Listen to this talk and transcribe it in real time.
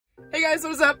guys,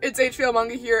 what is up? It's HVL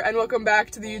Manga here, and welcome back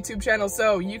to the YouTube channel.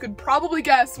 So, you could probably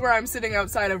guess where I'm sitting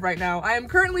outside of right now. I am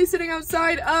currently sitting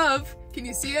outside of... Can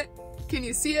you see it? Can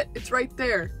you see it? It's right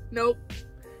there. Nope.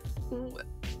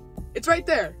 It's right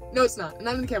there. No, it's not.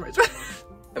 Not in the camera. It's right...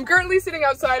 I'm currently sitting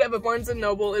outside of a Barnes &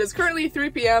 Noble. It is currently 3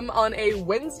 p.m. on a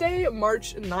Wednesday,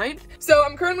 March 9th. So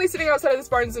I'm currently sitting outside of this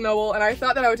Barnes & Noble, and I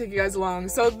thought that I would take you guys along.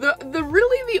 So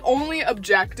really the only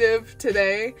objective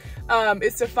today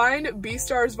is to find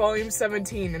Beastars Volume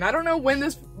 17. And I don't know when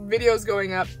this video is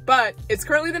going up, but it's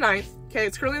currently the 9th. Okay,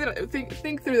 it's currently the,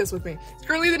 think through this with me. It's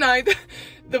currently the 9th.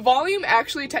 The volume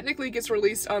actually technically gets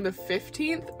released on the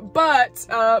 15th, but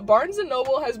Barnes &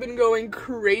 Noble has been going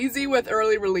crazy with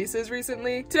early releases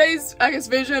recently. Today's, I guess,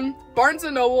 vision, Barnes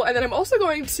 & Noble, and then I'm also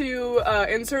going to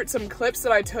insert some clips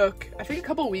that I took, I think a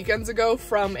couple weekends ago,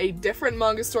 from a different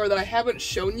manga store that I haven't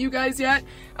shown you guys yet.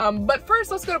 But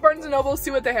first, let's go to Barnes & Noble,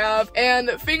 see what they have, and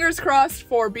fingers crossed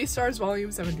for Beastars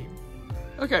Volume 17.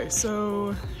 Okay,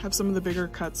 so have some of the bigger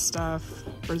cut stuff.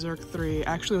 Berserk 3.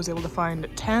 Actually was able to find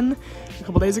 10 a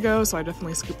couple days ago, so I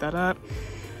definitely scooped that up.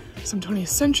 Some 20th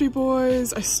Century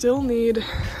Boys. I still need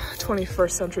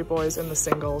 21st Century Boys in the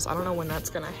singles. I don't know when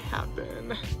that's gonna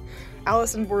happen.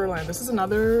 Alice in Borderland. This is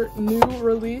another new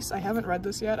release. I haven't read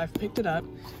this yet. I've picked it up,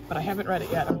 but I haven't read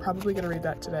it yet. I'm probably gonna read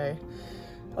that today.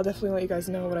 I'll definitely let you guys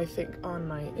know what I think on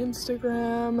my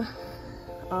Instagram.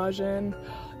 Ajin.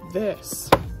 This.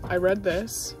 I read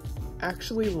this,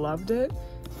 actually loved it.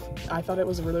 I thought it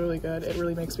was really good. It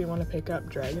really makes me want to pick up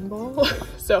Dragon Ball.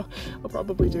 So I'll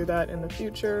probably do that in the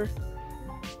future.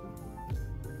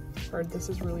 Heard this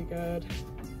is really good.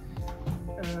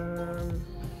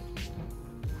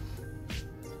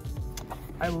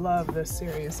 I love this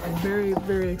series. I'm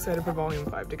very excited for Volume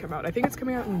 5 to come out. I think it's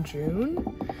coming out in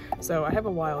June, so I have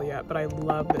a while yet, but I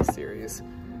love this series.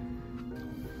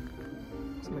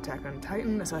 Attack on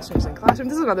Titan, Assassination Classroom.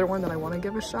 This is another one that I want to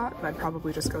give a shot, but I'd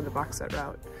probably just go the box set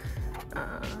route.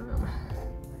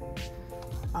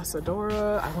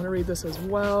 Asadora, I want to read this as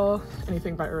well.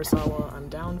 Anything by Urasawa, I'm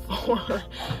down for.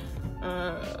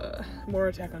 More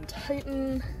Attack on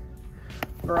Titan.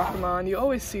 Barakamon, you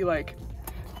always see like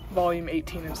volume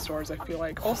 18 in stores, I feel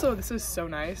like. Also, this is so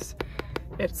nice.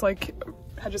 It's like,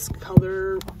 had just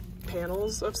color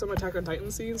panels of some Attack on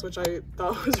Titan scenes, which I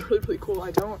thought was really cool.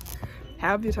 I don't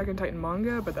have the Attack on Titan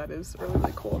manga, but that is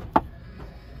really cool.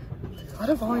 A lot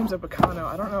of volumes of Bacano.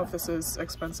 I don't know if this is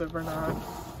expensive or not.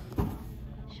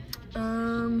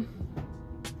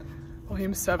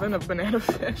 Volume 7 of Banana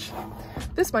Fish.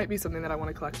 This might be something that I want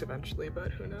to collect eventually,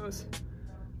 but who knows.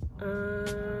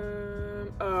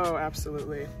 Oh,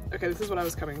 absolutely. Okay, this is what I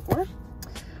was coming for.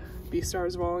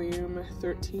 Beastars Volume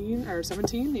 13, or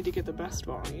 17. Need to get the best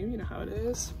volume, you know how it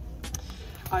is.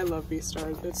 I love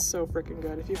Beastars. It's so freaking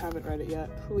good. If you haven't read it yet,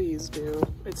 please do.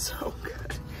 It's so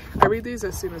good. I read these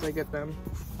as soon as I get them.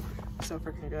 So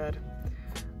freaking good.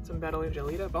 Some Battle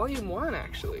Angelita. Volume 1,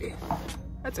 actually.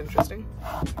 That's interesting.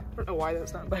 I don't know why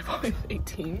that's not by volume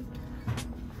 18.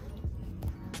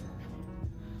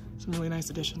 Some really nice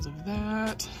editions of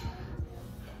that.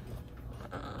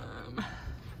 A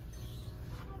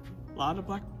lot of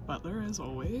Black Butler, as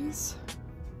always.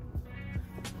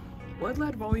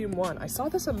 Bloodlad Volume 1. I saw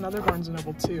this at another Barnes &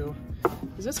 Noble too.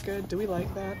 Is this good? Do we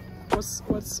like that? What's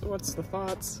the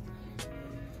thoughts?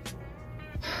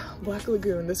 Black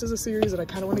Lagoon. This is a series that I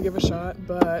kind of want to give a shot,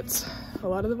 but a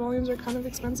lot of the volumes are kind of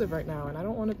expensive right now, and I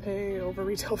don't want to pay over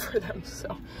retail for them,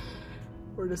 so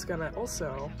we're just gonna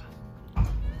also...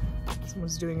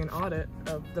 Someone's doing an audit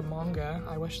of the manga.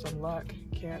 I wish them luck.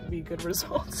 Can't be good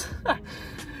results.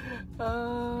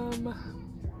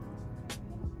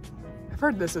 I've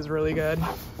heard this is really good.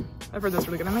 I've heard this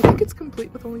really good, and I think it's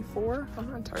complete with only 4. I'm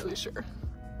not entirely sure.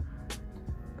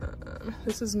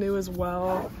 This is new as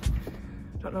well.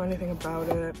 Don't know anything about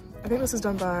it. I think this is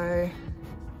done by...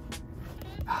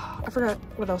 I forgot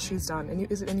what else she's done.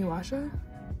 Is it Inuyasha?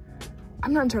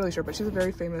 I'm not entirely sure, but she's a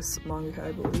very famous mangaka,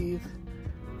 I believe.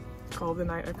 Call of the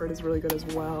Night, I've heard, is really good as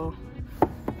well.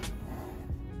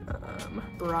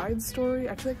 Bride Story.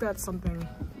 I feel like that's something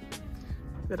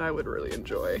that I would really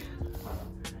enjoy.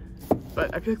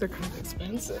 But I feel like they're kind of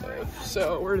expensive,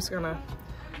 so we're just gonna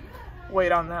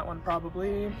wait on that one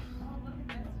probably.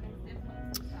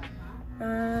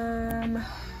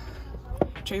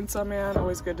 Chainsaw Man,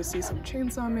 always good to see some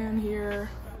Chainsaw Man here.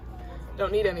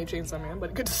 Don't need any Chainsaw Man,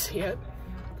 but good to see it.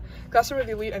 Classroom of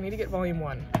Elite, I need to get Volume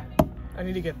 1. I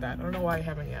need to get that. I don't know why I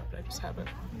haven't yet, but I just haven't.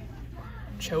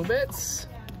 Chobits,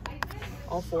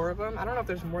 all 4 of them. I don't know if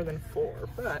there's more than 4,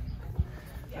 but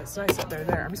it's nice that they're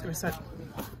there. I'm just gonna set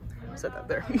that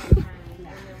there.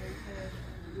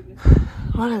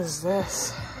 What is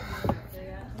this?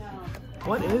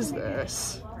 What is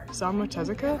this? Sama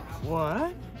Tezuka?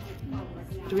 What?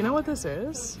 Do we know what this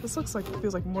is? This looks like, it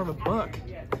feels like more of a book.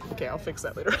 Okay, I'll fix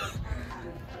that later.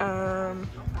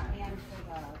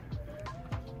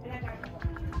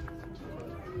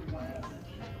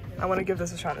 I want to give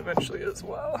this a shot eventually as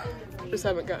well. Just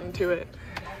haven't gotten to it.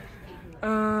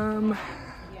 Some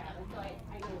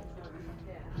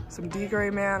D-Gray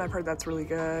Man, I've heard that's really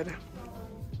good.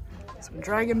 Some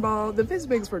Dragon Ball. The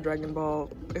Fizbigs for Dragon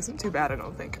Ball isn't too bad, I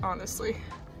don't think, honestly.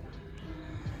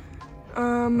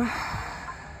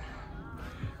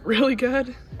 Really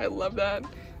good. I love that.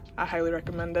 I highly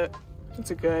recommend it.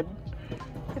 It's a good,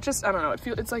 it just, I don't know,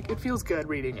 it feels good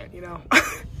reading it, you know?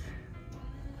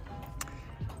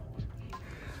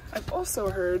 I've also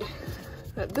heard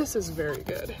that this is very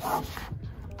good.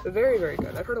 Very, very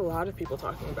good. I've heard a lot of people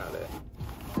talking about it,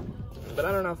 but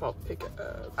I don't know if I'll pick it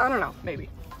up. I don't know, maybe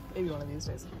one of these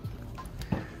days.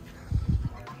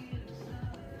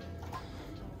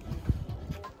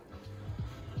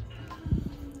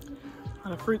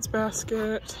 On a fruits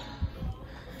basket.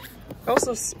 I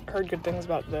also heard good things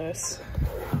about this.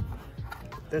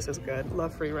 This is good.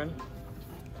 Love Free Run.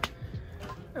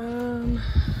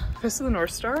 Fist of the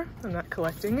North Star. I'm not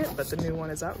collecting it, but the new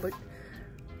one is out. Like,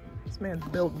 this man's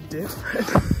built different.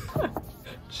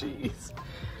 Jeez.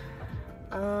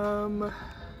 Some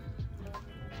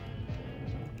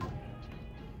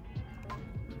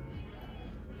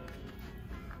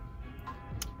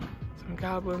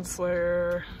Goblin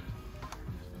Slayer.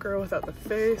 Girl Without the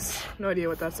Face. No idea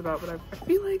what that's about, but I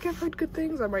feel like I've heard good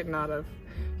things. I might not have.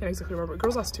 Can't exactly remember.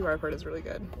 Girls Last Tour I've heard is really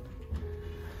good.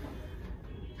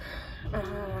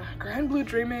 Grand Blue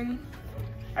Dreaming.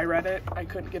 I read it. I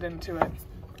couldn't get into it.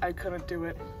 I couldn't do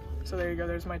it. So there you go.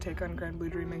 There's my take on Grand Blue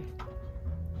Dreaming.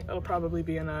 It'll probably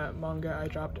be in a Manga I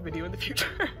dropped video in the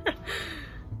future.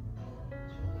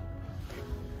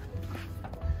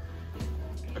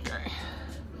 Okay.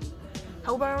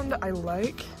 Hellbound, I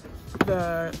like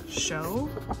the show,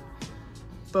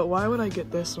 but why would I get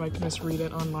this when I can just read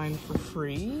it online for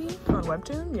free on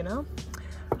Webtoon, you know?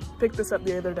 Picked this up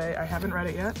the other day. I haven't read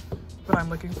it yet, but I'm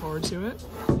looking forward to it.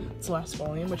 It's the last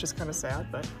volume, which is kind of sad,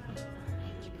 but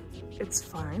it's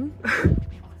fine.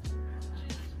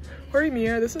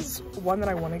 Horimiya, this is one that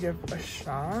I want to give a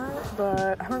shot,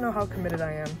 but I don't know how committed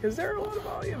I am because there are a lot of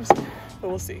volumes, but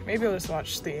we'll see. Maybe I'll just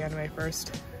watch the anime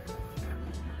first.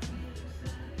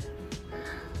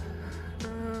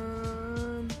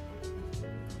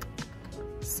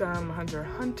 Some Hunter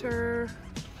x Hunter.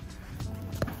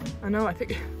 I know, I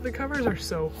think the covers are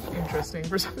so interesting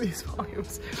for some of these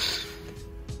volumes.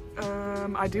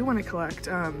 I do want to collect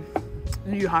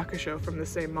Yu Yu Hakusho from the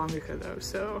same mangaka though,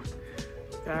 so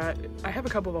that I have a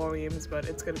couple volumes, but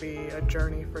it's gonna be a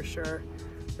journey for sure.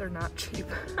 They're not cheap.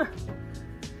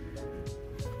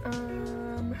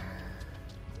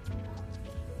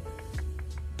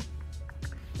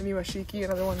 Iniwashiki,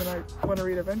 another one that I want to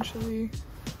read eventually.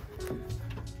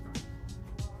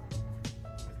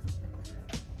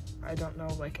 I don't know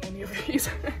like any of these.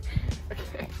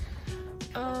 Okay.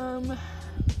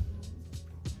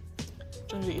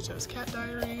 Junji Ito's Cat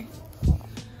Diary.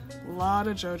 A lot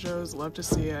of JoJo's, love to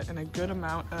see it, and a good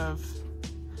amount of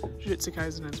Jujutsu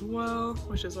Kaisen as well,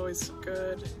 which is always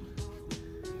good.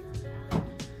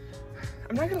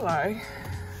 I'm not gonna lie,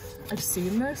 I've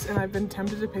seen this and I've been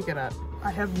tempted to pick it up.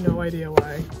 I have no idea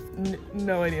why.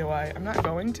 No idea why. I'm not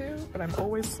going to, but I'm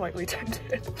always slightly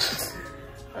tempted.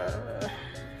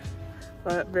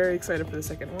 But very excited for the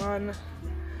second one.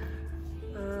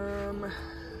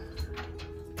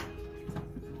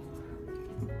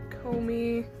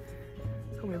 Komi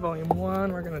Volume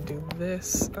 1, we're gonna do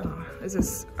this. Is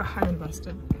this, I'm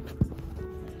invested.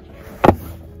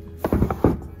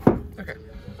 Okay.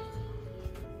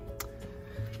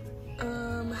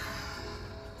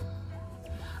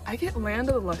 I get Land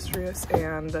of the Lustrous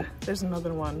and there's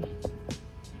another one.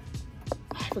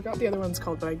 I forgot the other one's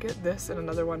called, but I get this and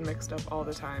another one mixed up all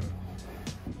the time.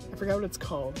 I forgot what it's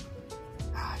called.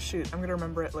 Shoot, I'm gonna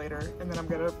remember it later, and then I'm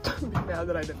gonna be mad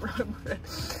that I didn't remember it.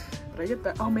 But I get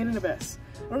that. Oh, Main and Abyss.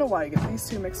 I don't know why I get these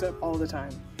two mixed up all the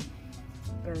time.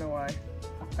 I don't know why.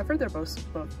 I've heard they're both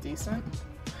decent.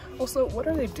 Also, what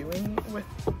are they doing with...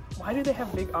 Why do they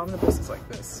have big omnibuses like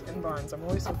this in Barnes? I'm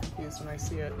always so confused when I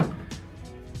see it.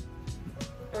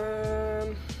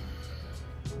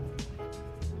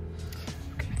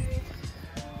 Okay.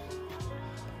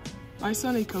 My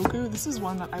Son Ikoku, this is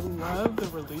one that I love the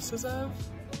releases of.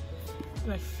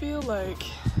 And I feel like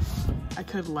I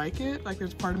could like it. Like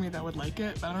there's part of me that would like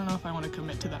it, but I don't know if I want to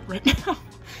commit to that right now.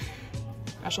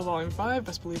 Ashel Volume 5,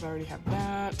 best believe I already have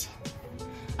that.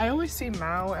 I always see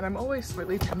Mao and I'm always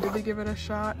slightly tempted to give it a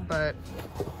shot, but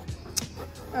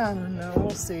I don't know, we'll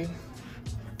see.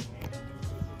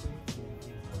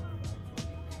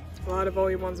 A lot of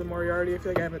volume ones of Moriarty. I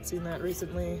feel like I haven't seen that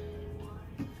recently.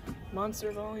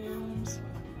 Monster volumes.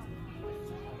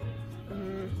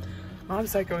 Mob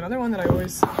Psycho, another one that I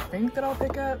always think that I'll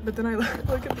pick up, but then I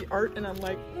look at the art and I'm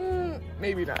like,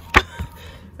 maybe not.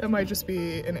 That might just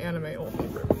be an anime only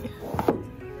for me.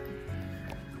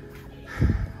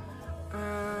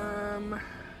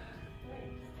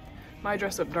 My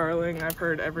Dress Up Darling, I've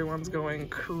heard everyone's going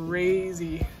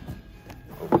crazy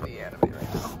over the anime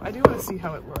right now. I do want to see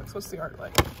how it looks. What's the art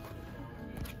like?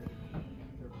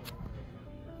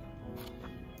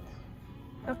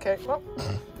 Okay, well,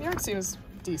 the art seems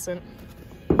decent.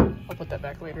 I'll put that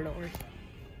back later, don't worry.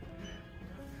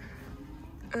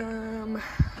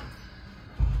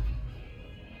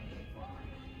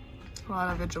 A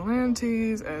lot of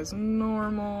Vigilantes as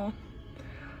normal.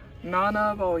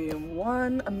 Nana Volume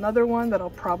 1, another one that I'll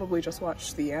probably just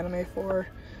watch the anime for,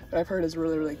 that I've heard is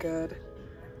really, really good.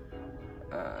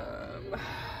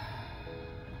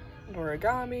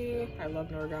 Noragami, I love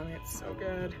Noragami, it's so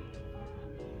good.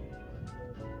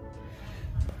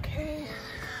 Okay.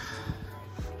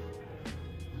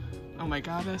 Oh my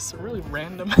goddess, a really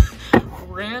random,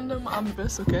 random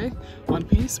omnibus, okay. One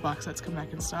Piece, box sets come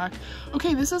back in stock.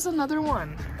 Okay, this is another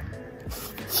one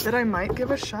that I might give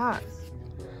a shot.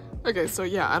 Okay, so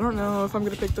yeah, I don't know if I'm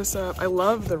gonna pick this up. I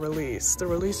love the release. The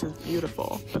release is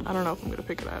beautiful, but I don't know if I'm gonna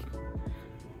pick it up.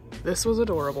 This was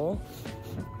adorable.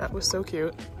 That was so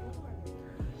cute.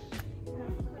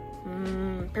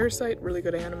 Parasite, really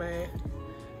good anime.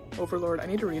 Overlord, I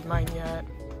need to read mine yet.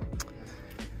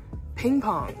 Ping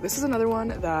Pong. This is another one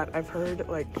that I've heard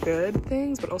like good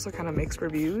things, but also kind of mixed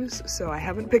reviews, so I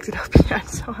haven't picked it up yet,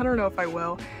 so I don't know if I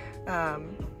will.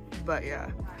 But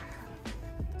yeah.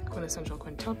 Quintessential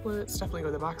quintuplets, definitely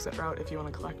go the box set route if you want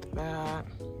to collect that.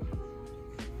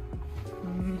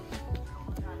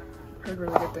 Heard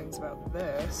really good things about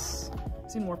this.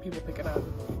 I've seen more people pick it up.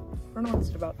 I don't know what it's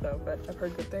about though, but I've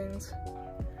heard good things.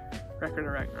 Record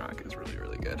of Ragnarok is really,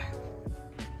 really good.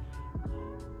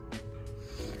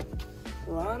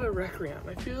 A lot of Requiem.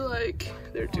 I feel like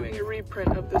they're doing a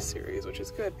reprint of this series, which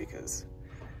is good because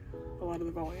a lot of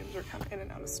the volumes are kind of in and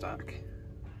out of stock.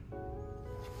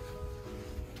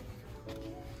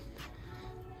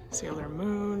 Sailor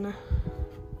Moon.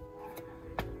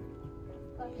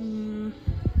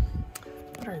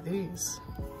 What are these?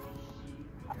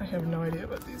 I have no idea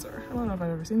what these are. I don't know if I've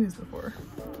ever seen these before.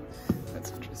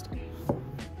 That's interesting.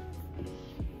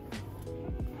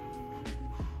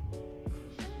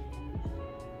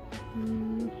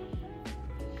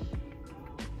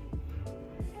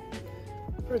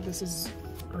 I've heard this is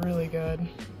really good.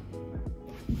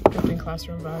 Gifting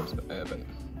classroom vibes, but I haven't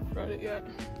read it yet.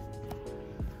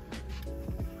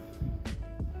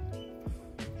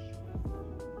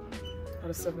 Out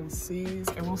of 7 Seas.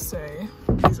 I will say,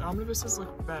 these omnibuses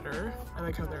look better. I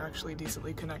like how they're actually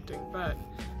decently connecting, but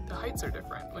the heights are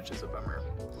different, which is a bummer.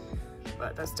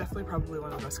 But that's definitely probably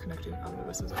one of the best connecting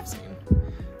omnibuses I've seen.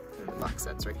 And the box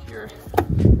sets right here.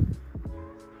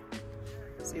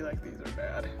 See, like, these are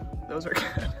bad. Those are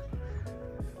good.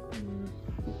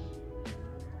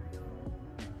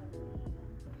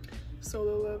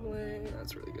 Solo Leveling,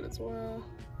 that's really good as well.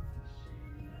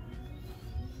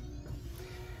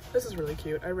 This is really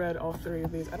cute. I read all 3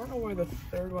 of these. I don't know why the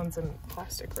 3rd one's in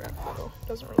plastic wrap though.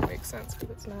 Doesn't really make sense because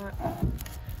it's not.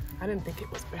 I didn't think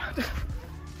it was bad.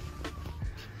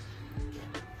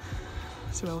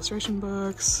 Some illustration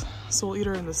books. Soul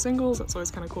Eater and the singles. That's always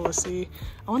kind of cool to see.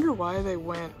 I wonder why they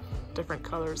went different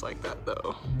colors like that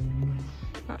though.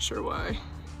 Not sure why.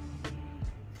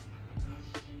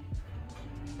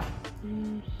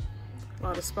 A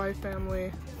lot of Spy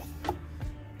Family.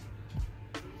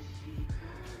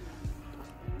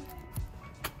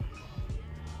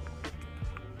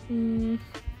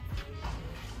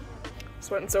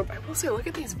 Sweat and Soap. I will say, look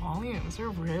at these volumes. They're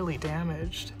really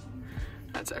damaged.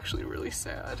 That's actually really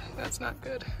sad. That's not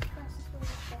good.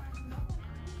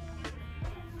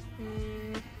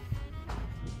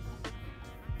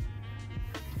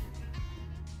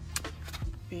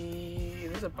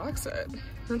 There's a box set.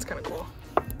 That's kind of cool.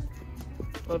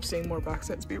 Love seeing more box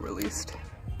sets be released.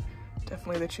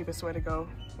 Definitely the cheapest way to go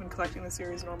when collecting the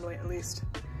series normally, at least.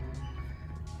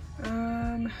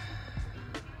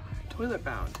 Toilet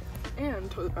Bound and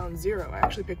Toilet Bound Zero. I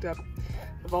actually picked up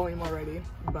the volume already,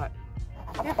 but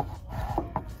yeah,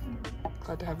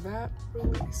 glad to have that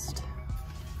released.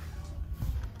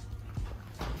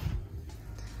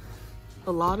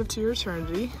 A lot of To Your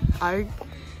Eternity. I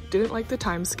didn't like the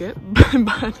time skip,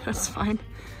 but that's fine.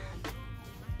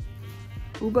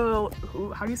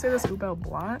 how do you say this? Ubel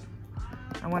Blatt?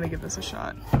 I want to give this a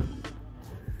shot.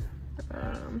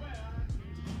 A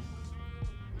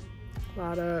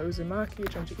lot of Uzumaki,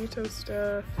 Junji Ito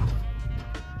stuff.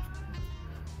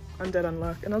 Undead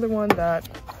Unluck. Another one that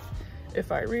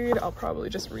if I read, I'll probably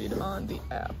just read on the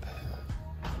app.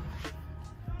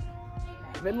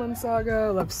 Vinland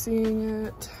Saga, love seeing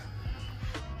it.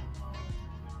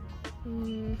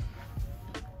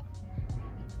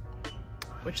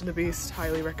 Witch and the Beast,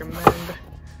 highly recommend.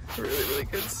 Really, really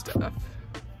good stuff.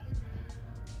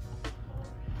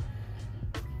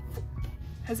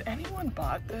 Has anyone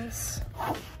bought this?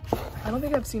 I don't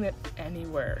think I've seen it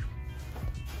anywhere.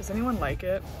 Does anyone like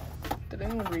it? Did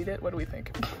anyone read it? What do we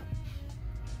think?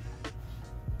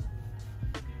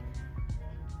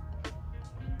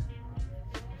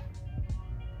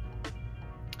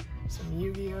 Some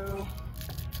Yu-Gi-Oh!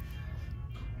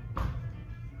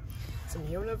 Some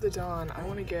Yona of the Dawn. I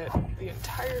want to get the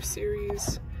entire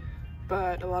series,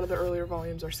 but a lot of the earlier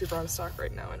volumes are super out of stock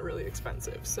right now and really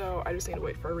expensive. So I just need to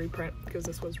wait for a reprint because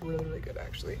this was really, really good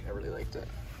actually. I really liked it.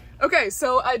 Okay,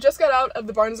 so I just got out of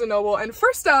the Barnes & Noble, and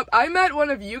first up, I met one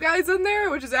of you guys in there,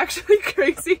 which is actually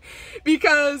crazy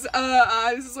because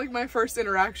this is like my first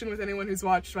interaction with anyone who's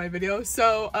watched my video.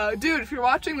 So dude, if you're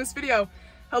watching this video,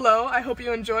 hello, I hope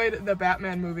you enjoyed the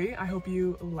Batman movie. I hope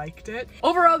you liked it.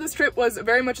 Overall, this trip was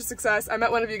very much a success. I met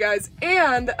one of you guys,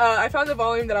 and I found the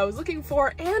volume that I was looking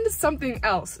for and something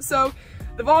else. So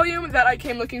the volume that I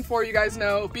came looking for, you guys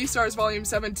know, Beastars Volume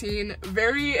 17.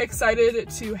 Very excited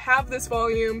to have this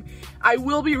volume. I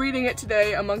will be reading it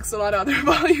today amongst a lot of other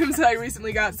volumes that I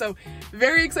recently got, so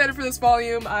very excited for this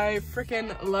volume. I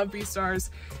freaking love Beastars.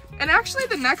 And actually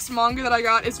the next manga that I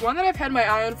got is one that I've had my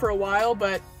eye on for a while,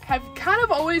 but have kind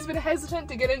of always been hesitant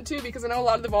to get into because I know a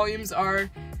lot of the volumes are,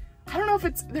 I don't know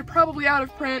if they're probably out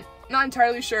of print, not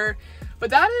entirely sure. But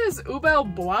that is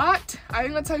Ubel Blatt, I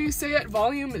think that's how you say it,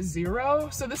 volume 0.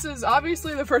 So this is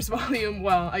obviously the first volume,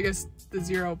 well, I guess the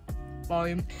 0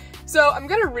 volume. So I'm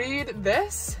gonna read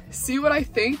this, see what I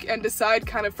think, and decide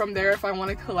kind of from there if I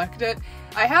want to collect it.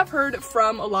 I have heard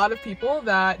from a lot of people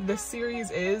that this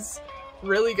series is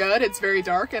really good. It's very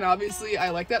dark, and obviously I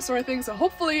like that sort of thing, so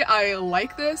hopefully I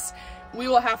like this. We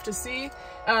will have to see,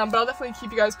 but I'll definitely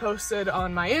keep you guys posted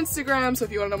on my Instagram, so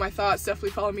if you want to know my thoughts, definitely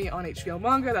follow me on HVL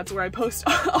Manga. That's where I post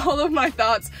all of my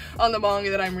thoughts on the manga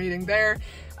that I'm reading there.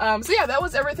 So yeah, that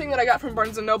was everything that I got from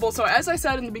Barnes & Noble. So as I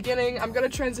said in the beginning, I'm going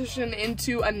to transition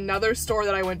into another store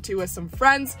that I went to with some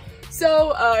friends.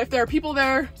 So if there are people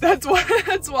there, that's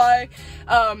why.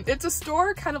 It's a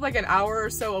store kind of like an hour or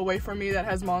so away from me that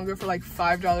has manga for like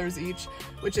 $5 each,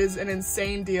 which is an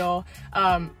insane deal.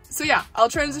 So yeah, I'll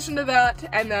transition to that,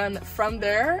 and then from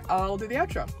there, I'll do the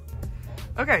outro.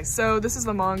 Okay, so this is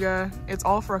the manga. It's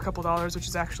all for a couple dollars, which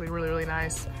is actually really, really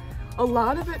nice. A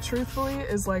lot of it, truthfully,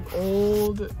 is like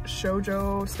old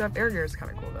shoujo stuff. Air Gear is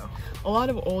kind of cool though. A lot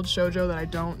of old shoujo that I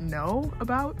don't know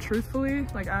about, truthfully.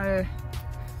 Like I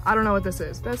don't know what this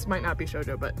is. This might not be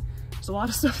shoujo, but there's a lot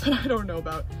of stuff that I don't know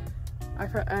about. I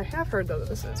have heard though that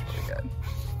this is pretty good.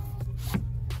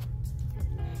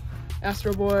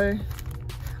 Astro Boy.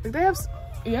 Like they have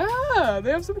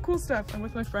some cool stuff. I'm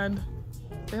with my friend.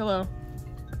 Say hello.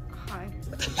 Hi.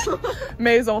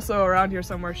 May's also around here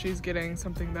somewhere. She's getting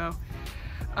something though.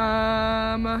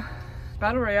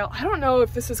 Battle Royale. I don't know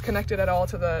if this is connected at all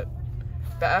to the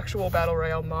actual Battle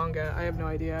Royale manga. I have no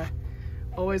idea.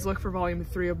 Always look for volume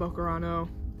 3 of Bokurano.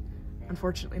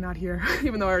 Unfortunately not here,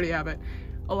 even though I already have it.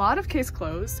 A lot of case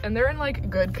closed, and they're in like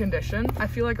good condition. I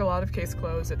feel like a lot of case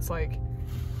closed, it's like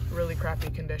really crappy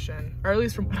condition, or at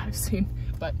least from what I've seen,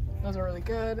 but those are really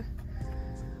good.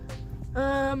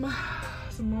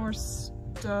 Some more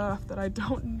stuff that I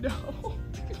don't know.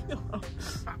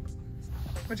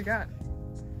 What you got?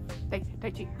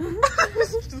 Tai Chi.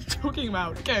 Just joking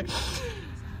about. Okay.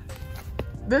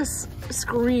 This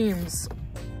screams.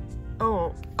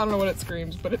 Oh, I don't know what it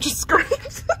screams, but it just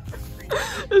screams.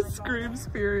 It screams,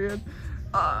 period.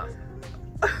 My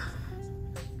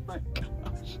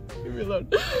gosh. Leave me alone.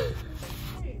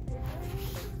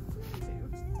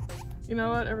 You know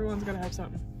what? Everyone's gonna have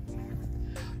something.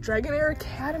 Dragonair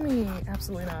Academy.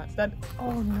 Absolutely not. That.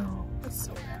 Oh no. That's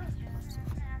so bad.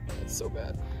 That's so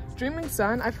bad. Dreaming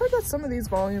Sun. I've heard that some of these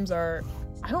volumes are.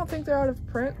 I don't think they're out of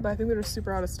print, but I think they're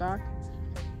super out of stock.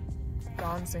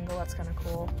 Dawn single. That's kind of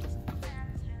cool.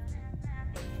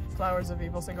 Flowers of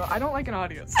Evil single. I don't like an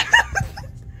audience.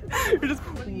 You're just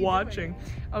watching.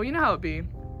 Oh, you know how it be.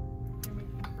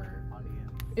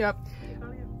 Yep.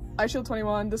 Eyeshield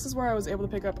 21. This is where I was able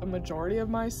to pick up a majority of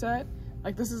my set.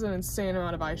 Like, this is an insane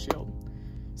amount of Eyeshield.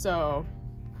 So,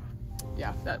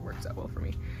 yeah, that works out well for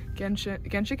me.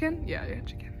 Genshiken? Yeah,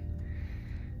 Genshiken.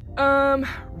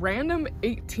 Random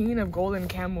 18 of Golden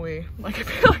Kamui. Like, I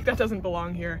feel like that doesn't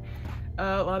belong here.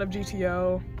 A lot of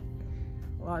GTO.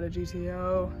 A lot of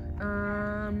GTO.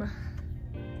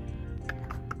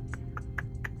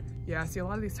 Yeah, see, a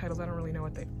lot of these titles, I don't really know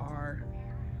what they are.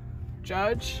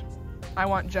 Judge. I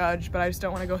want Judge, but I just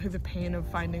don't want to go through the pain of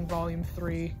finding volume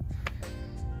 3.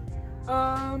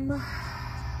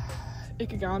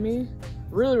 Ikigami.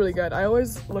 Really, really good. I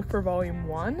always look for volume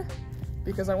 1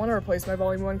 because I want to replace my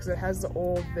volume 1 because it has the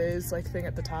old Viz like thing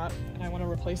at the top, and I want to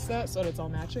replace that so that it's all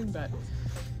matching, but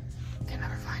can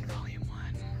never find volume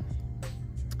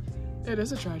 1. It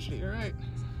is a tragedy, you're right.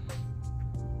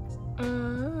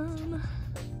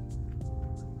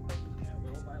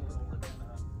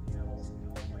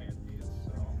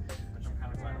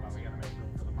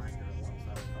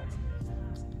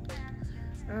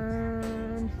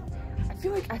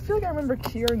 I feel like I remember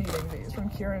Kier needing these from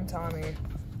Kier and Tommy.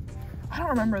 I don't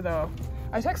remember though.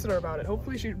 I texted her about it.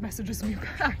 Hopefully she messages me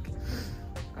back.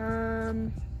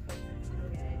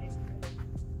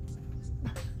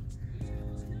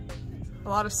 A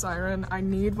lot of Siren. I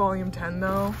need volume 10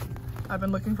 though. I've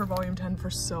been looking for volume 10 for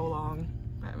so long.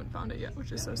 I haven't found it yet,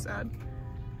 which is so sad.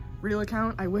 Real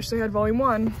Account. I wish they had volume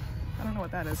 1. I don't know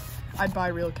what that is. I'd buy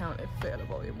Real Account if they had a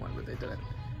volume 1, but they didn't.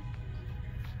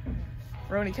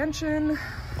 Rurouni Kenshin.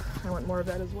 I want more of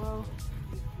that as well.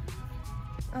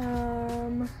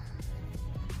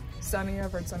 Sunny.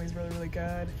 I've heard Sunny's really, really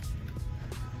good.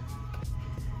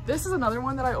 This is another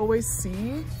one that I always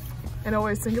see and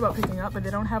always think about picking up, but they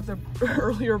don't have the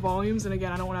earlier volumes, and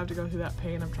again, I don't want to have to go through that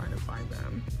pain of trying to find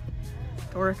them.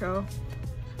 Toriko.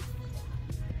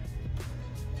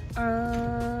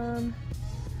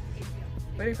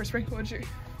 Waiting for spring. What'd you?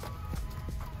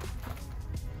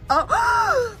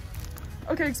 Oh!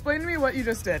 Okay, explain to me what you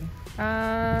just did.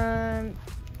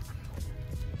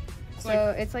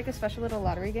 So it's like a special little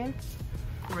lottery game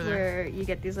where you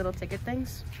get these little ticket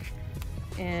things,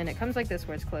 and it comes like this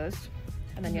where it's closed,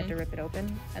 and then you have to rip it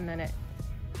open, and then it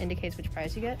indicates which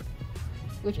prize you get.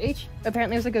 Which H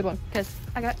apparently was a good one because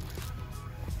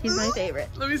he's my favorite.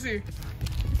 Let me see.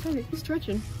 He's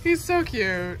stretching. He's so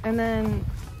cute. And then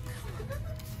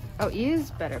E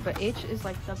is better, but H is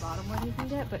like the bottom one you can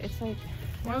get, but it's like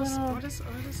what is that?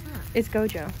 It's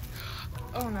Gojo.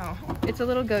 Oh no. It's a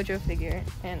little Gojo figure,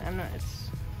 and I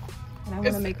want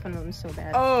to make fun of him so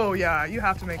bad. Oh yeah, you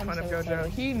have to make fun of Gojo.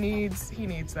 Excited. He needs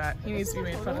that. He needs to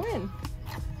be made fun of. Win.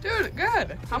 Dude,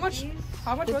 good. How much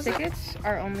was it? The tickets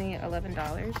are only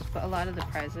 $11, but a lot of the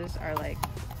prizes are like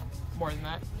more than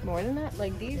that. More than that?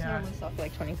 Like these normally sell for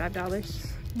like $25.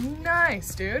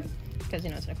 Nice, dude. Because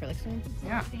it's an acrylic stone.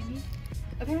 Yeah.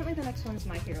 Apparently the next one's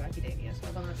My Hero Academia, so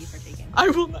I will not be partaking. I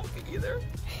will not be either.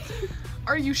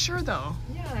 Are you sure though?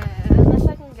 Yeah, unless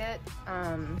I can get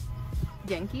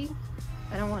Genki,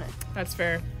 I don't want it. That's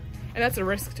fair. And that's a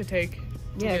risk to take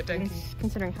to get Genki.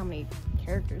 Considering how many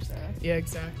characters there are. Yeah,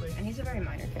 exactly. And he's a very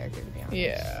minor character, to be honest.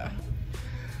 Yeah.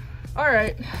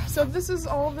 Alright, so this is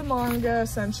all the manga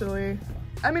essentially.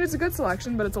 I mean, it's a good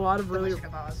selection, but it's a lot of really...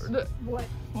 What?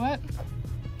 What?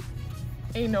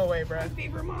 Ain't no way, bro. My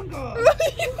favorite manga!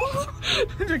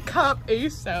 To cop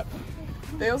ASAP.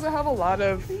 They also have a lot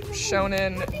of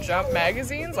Shonen Jump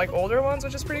magazines, like older ones,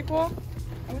 which is pretty cool.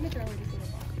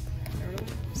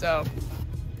 So,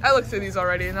 I looked through these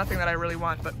already, nothing that I really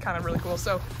want, but kind of really cool.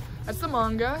 So, that's the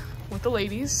manga with the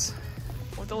ladies.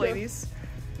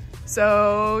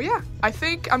 So, yeah, I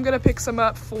think I'm gonna pick some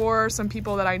up for some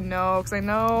people that I know, because I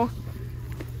know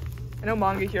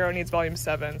Manga Hero needs volume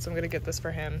 7, so I'm gonna get this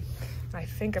for him. I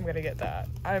think I'm gonna get that.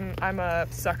 I'm a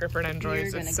sucker for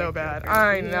Nendroids. It's so bad.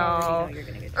 I know.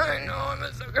 I know. I'm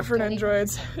a sucker for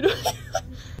Nendroids.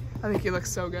 I think he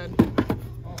looks so good.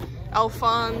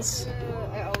 Alphonse.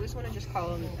 I always want to just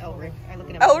call him Elric. I look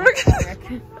at him. Elric.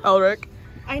 Elric.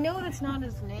 I know that's not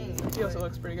his name. He also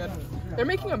looks pretty good. They're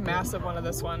making a massive one of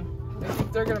this one.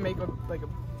 They're gonna make like a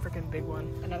freaking big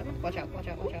one. Another one? Watch out! Watch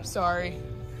out! Watch out! Sorry.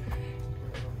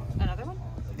 Another one?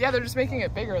 Yeah, they're just making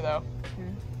it bigger though.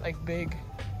 Like big.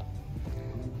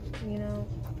 You know,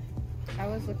 I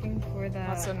was looking for that.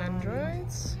 Lots of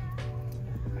Nendroids.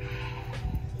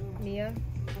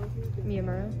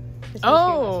 Miyamura.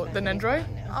 Oh, the Nendroid?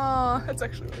 Oh, that's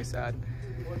actually really sad.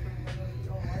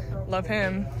 Love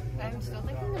him. I'm still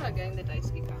thinking about getting the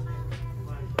Daisuke pack.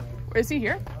 Is he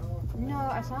here? No,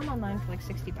 I saw him online for like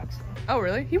 $60 though. Oh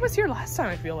really? He was here last time,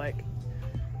 I feel like.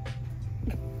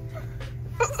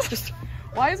 Just,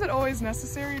 why is it always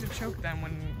necessary to choke them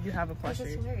when you have a plushie?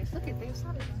 That's hilarious. Look at they've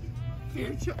started.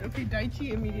 Okay,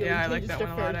 Daichi immediately. Yeah, I like that one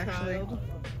a lot actually. Really?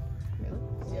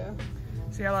 Yeah.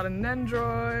 See a lot of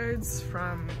Nendroids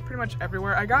from pretty much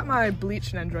everywhere. I got my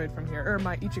Bleach Nendroid from here, or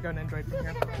my Ichigo Nendroid from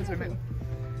here.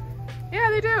 Yeah,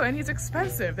 they do, and he's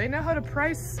expensive. They know how to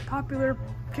price popular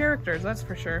characters, that's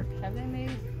for sure. Have they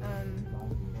made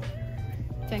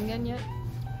Tengen yet?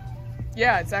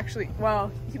 Yeah, it's actually,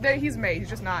 well, he's made, he's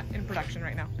just not in production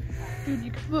right now. Dude,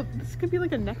 you could, look, this could be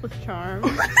like a necklace charm.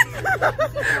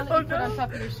 Oh, no. On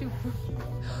top of your soup.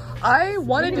 I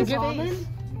wanted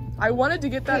to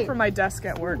get that for my desk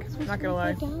at work. I'm not gonna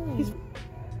lie.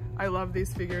 I love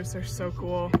these figures. They're so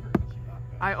cool.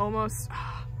 I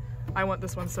want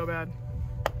this one so bad.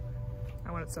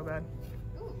 I want it so bad.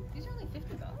 Ooh, these are only $50.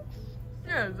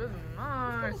 Yeah, this is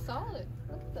nice. That's solid.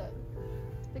 Look at that.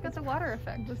 They got the water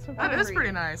effect. So that is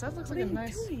pretty nice. That looks like a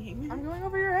nice. I'm going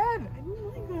over your head. I don't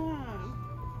like that.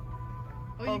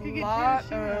 Oh, a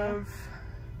lot of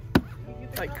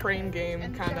like crane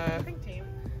game kind of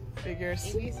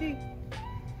figures. ABC.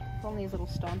 If only his little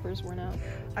stompers weren't out.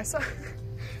 I saw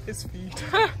his feet.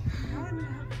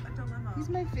 He's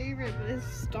my favorite, but his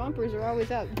stompers are always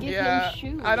out. Give yeah,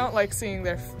 him shoes. I don't like seeing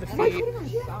the feet.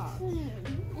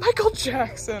 Michael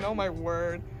Jackson, oh my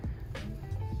word.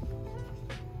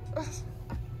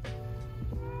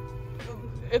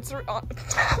 It's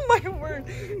my word.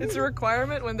 It's a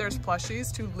requirement when there's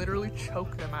plushies to literally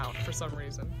choke them out for some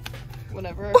reason.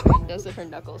 Whenever our friend does it, her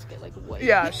knuckles get like white.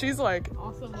 Yeah, she's like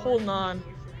holding on.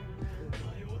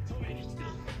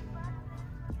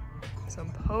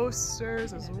 Some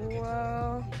posters as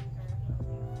well.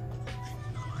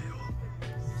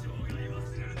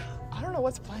 I don't know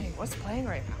what's playing. What's playing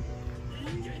right now?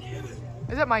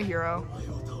 Is it My Hero?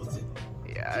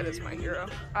 Yeah, it is My Hero.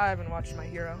 I haven't watched My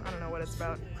Hero. I don't know what it's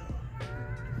about.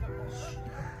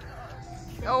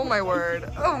 Oh my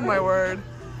word. Oh my word.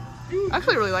 I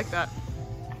actually really like that.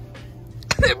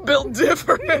 It built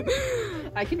different.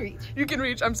 I can reach. You can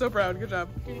reach. I'm so proud. Good job.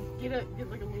 Get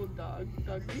like a little dog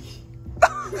reach.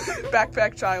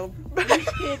 Backpack child.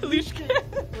 Leash kid.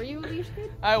 Were you a leash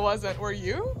kid? I wasn't. Were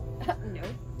you? No.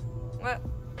 What?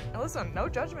 Listen, no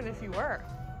judgment if you were.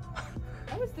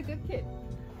 I was the good kid.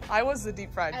 I was the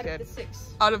deep fried Out kid. of the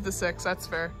 6. Out of the 6, that's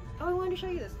fair. Oh, I wanted to show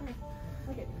you this. Come here.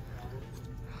 Look at it.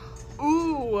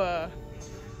 Ooh.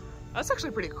 That's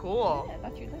actually pretty cool. Yeah, I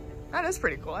thought you'd like it. That is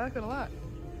pretty cool. I like it a lot.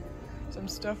 Some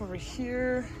stuff over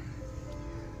here.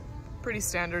 Pretty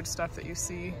standard stuff that you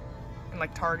see in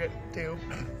like Target too.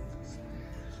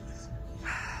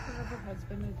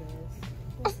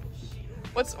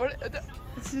 What?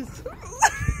 This is.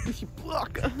 You should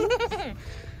block.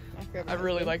 I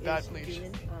really like that bleach.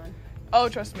 Oh,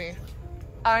 trust me.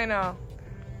 I know.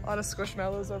 A lot of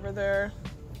squishmallows over there.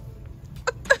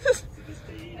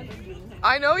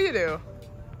 I know you do.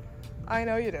 I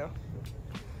know you do.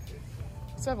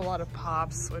 I have a lot of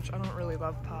pops, which I don't really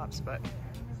love pops, but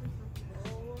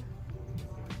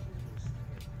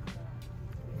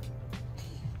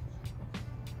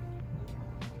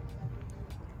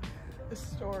this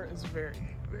store is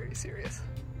very, very serious.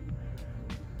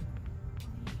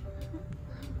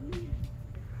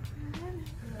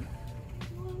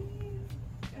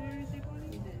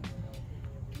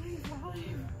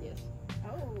 Yes.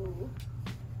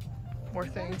 More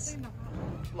things.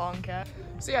 Long cat.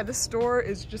 So yeah, this store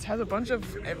just has a bunch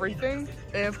of everything.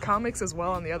 They have comics as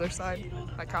well on the other side.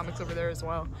 Like comics over there as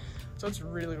well. So it's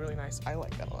really, really nice. I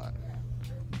like that a lot.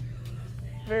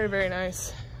 Very, very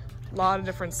nice. A lot of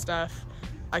different stuff.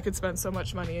 I could spend so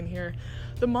much money in here.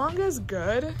 The manga is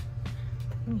good,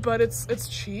 but it's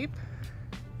cheap.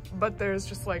 But there's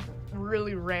just like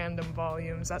really random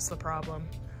volumes. That's the problem.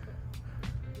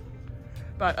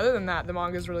 But other than that, the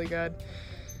manga is really good.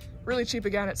 Really cheap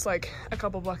again, it's like a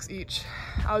couple bucks each.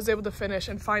 I was able to finish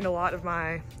and find a lot of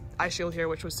my eye shield here,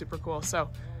 which was super cool. So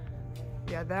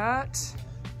yeah, that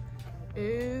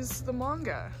is the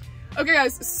manga. Okay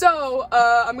guys, so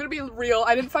I'm gonna be real.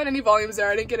 I didn't find any volumes there.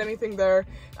 I didn't get anything there.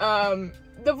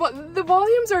 The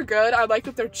volumes are good. I like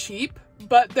that they're cheap,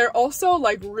 but they're also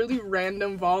like really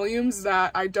random volumes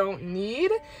that I don't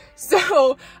need.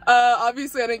 So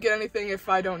obviously I didn't get anything if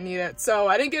I don't need it. So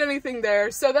I didn't get anything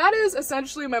there. So that is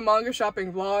essentially my manga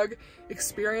shopping vlog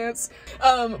experience.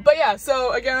 But yeah,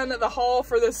 so again, the haul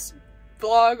for this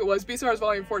vlog was Beastars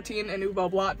Volume 14 and Ubo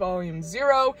Blot Volume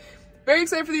 0. Very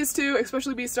excited for these two,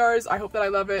 especially Beastars. I hope that I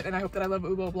love it, and I hope that I love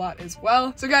Ubo Blot as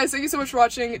well. So guys, thank you so much for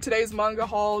watching today's manga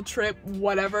haul, trip,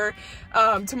 whatever.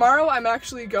 Tomorrow I'm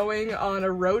actually going on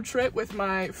a road trip with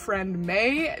my friend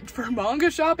May for manga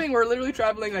shopping. We're literally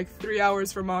traveling like 3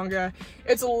 hours for manga.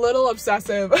 It's a little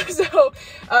obsessive, so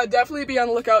definitely be on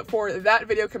the lookout for that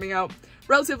video coming out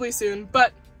relatively soon.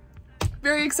 But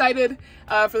very excited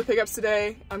for the pickups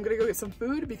today. I'm gonna go get some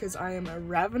food because I am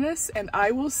ravenous, and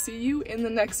I will see you in the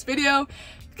next video.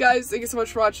 Guys, thank you so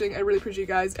much for watching. I really appreciate you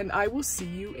guys, and I will see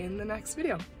you in the next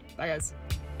video. Bye, guys.